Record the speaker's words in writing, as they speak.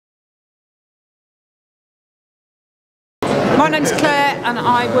My name's Claire and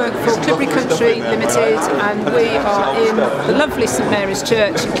I work for Cleobury Country Limited, and we are in the lovely St Mary's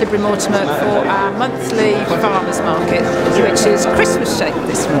Church in Cleobury Mortimer for our monthly farmers market, which is Christmas shaped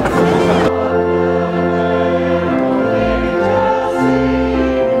this month.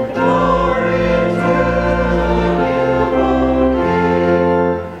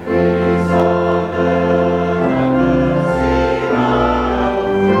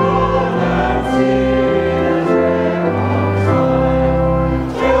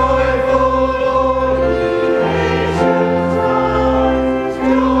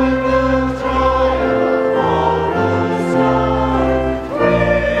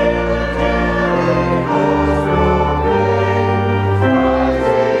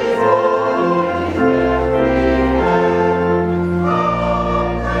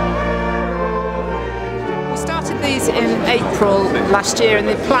 In April last year, and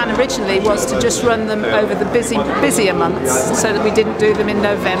the plan originally was to just run them over the busier months so that we didn't do them in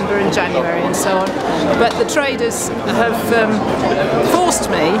November and January and so on, but the traders have forced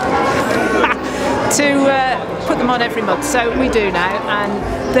me to put them on every month, so we do now,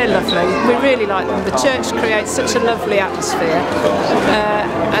 and they're lovely. We really like them. The church creates such a lovely atmosphere,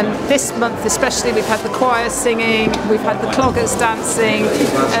 and this month especially we've had the choir singing, we've had the cloggers dancing,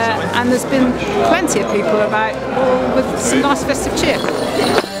 and there's been plenty of people about, all with some nice festive cheer.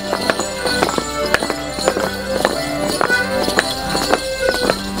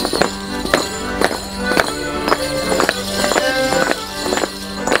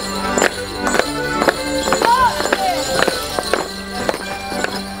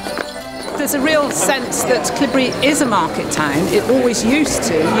 There's a real sense that Cleobury is a market town. It always used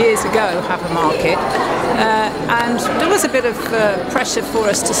to, years ago, have a market, and there was a bit of pressure for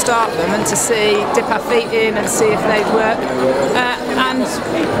us to start them and to dip our feet in and see if they'd work, and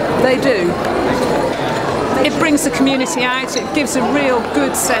they do. It brings the community out, it gives a real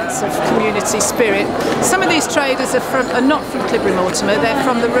good sense of community spirit. Some of these traders are not from Cleobury Mortimer, they're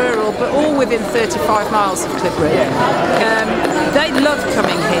from the rural, but all within 35 miles of Cleobury. They love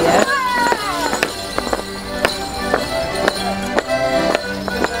coming here.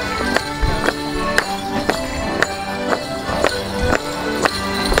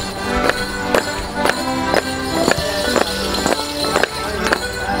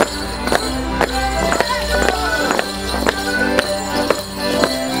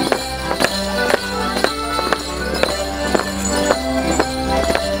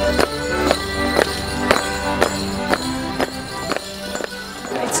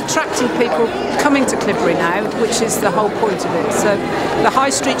 Attracting people coming to Cleobury now, which is the whole point of it. So the high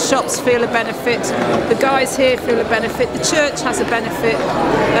street shops feel a benefit, the guys here feel a benefit, the church has a benefit,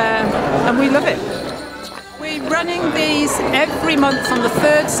 and we love it. We're running these every month on the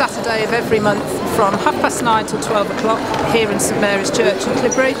third Saturday of every month from 9:30 till 12 o'clock here in St Mary's Church in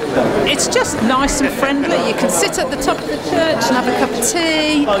Cleobury. It's just nice and friendly. You can sit at the top of the church and have a cup of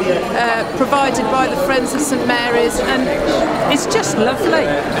tea, provided by the Friends of St Mary's, and it's just lovely.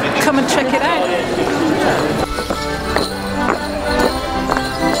 Come and check it out.